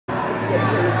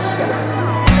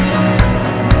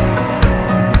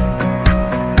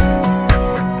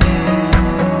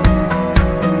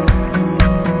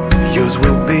Yours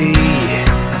will be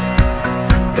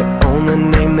the only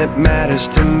name that matters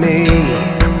to me,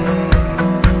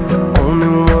 the only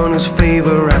one whose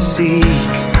favor I seek,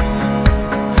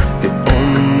 the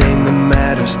only name that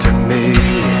matters to me.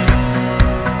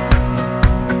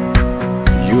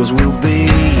 Yours will be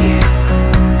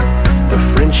the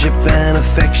friendship and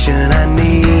affection I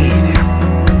need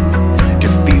to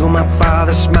feel my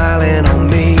Father smiling on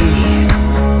me,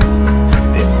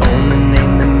 the only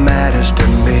name that matters to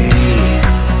me.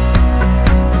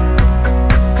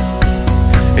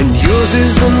 And yours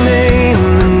is the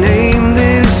name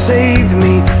that has saved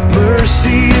me,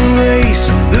 mercy and grace,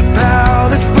 the power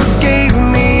that forgave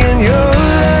me, and your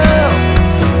love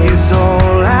is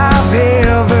all I've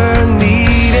ever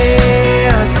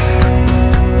needed.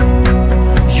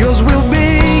 Yours will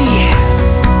be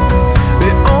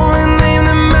the only name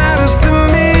that matters to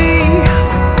me,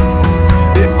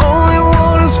 the only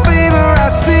one whose favor I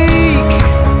seek,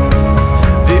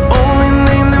 the only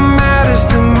name that matters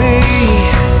to me.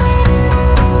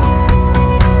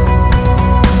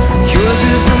 Yours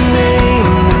is the name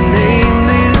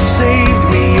that has saved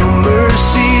me, your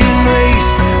mercy and grace,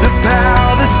 the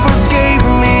power that forgave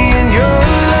me, and your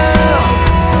love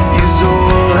is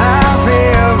all I've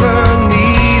ever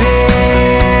needed.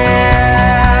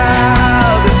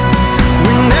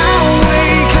 When I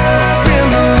wake up in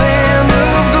the land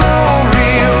of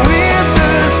glory with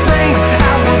the saints,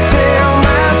 I will tell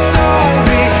my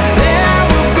story. There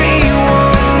will be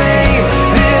one name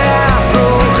that I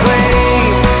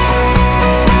proclaim.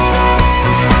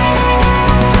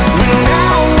 When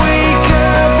I wake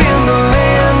up in the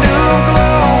land of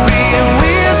glory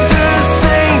with the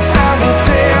saints, I will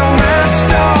tell my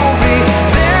story.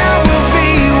 There will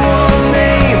be one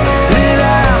name that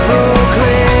I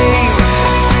proclaim.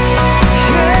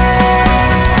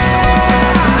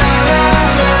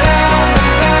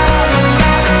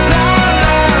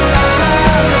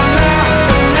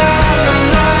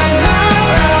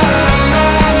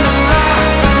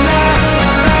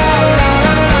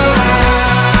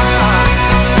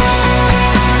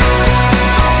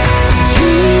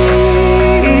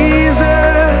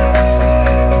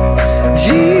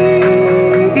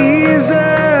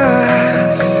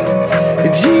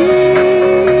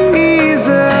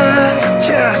 Jesus,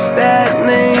 just that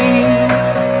name.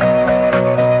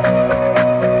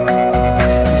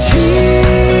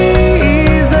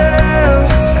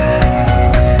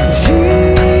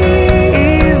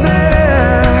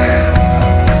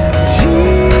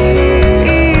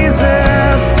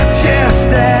 Jesus, just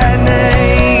that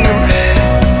name.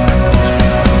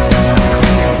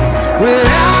 When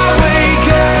I wake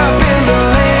up in the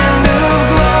land of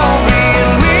glory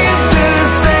and with the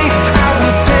saints, I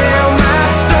will tell my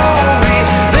story.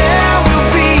 There will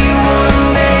be one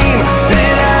name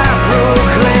that I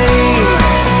proclaim.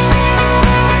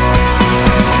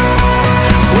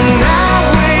 When I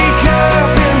wake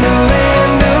up in the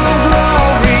land of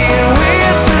glory and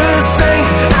with the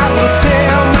saints, I will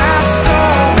tell my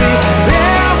story.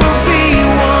 There will be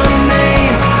one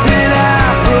name that I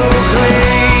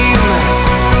proclaim.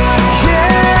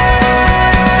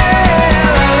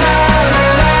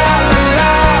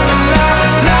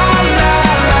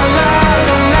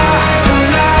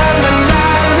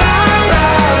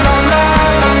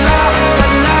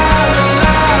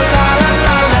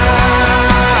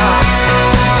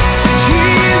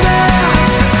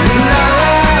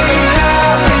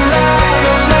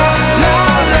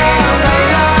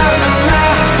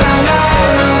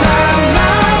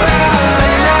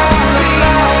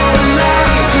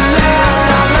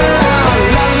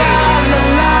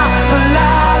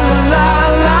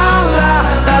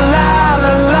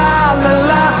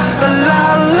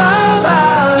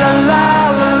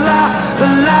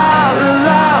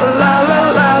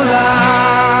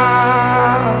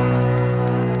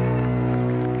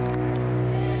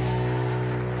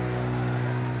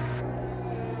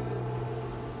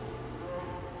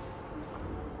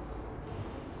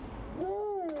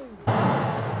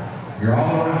 You're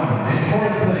all around. In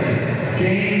fourth place,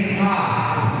 James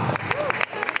Haas.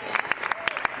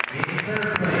 In third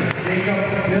place, Jacob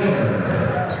Miller.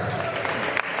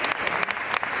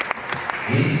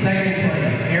 In second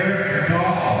place, Erik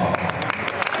Dahl.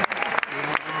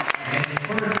 And in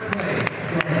first place,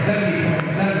 from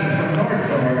 70.7 from North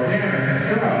Shore, Darren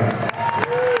Stroud.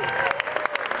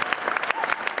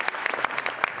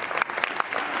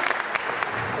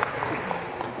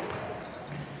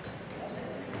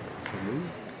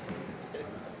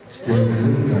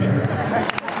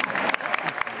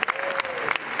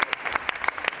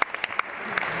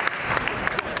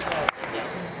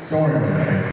 Storm.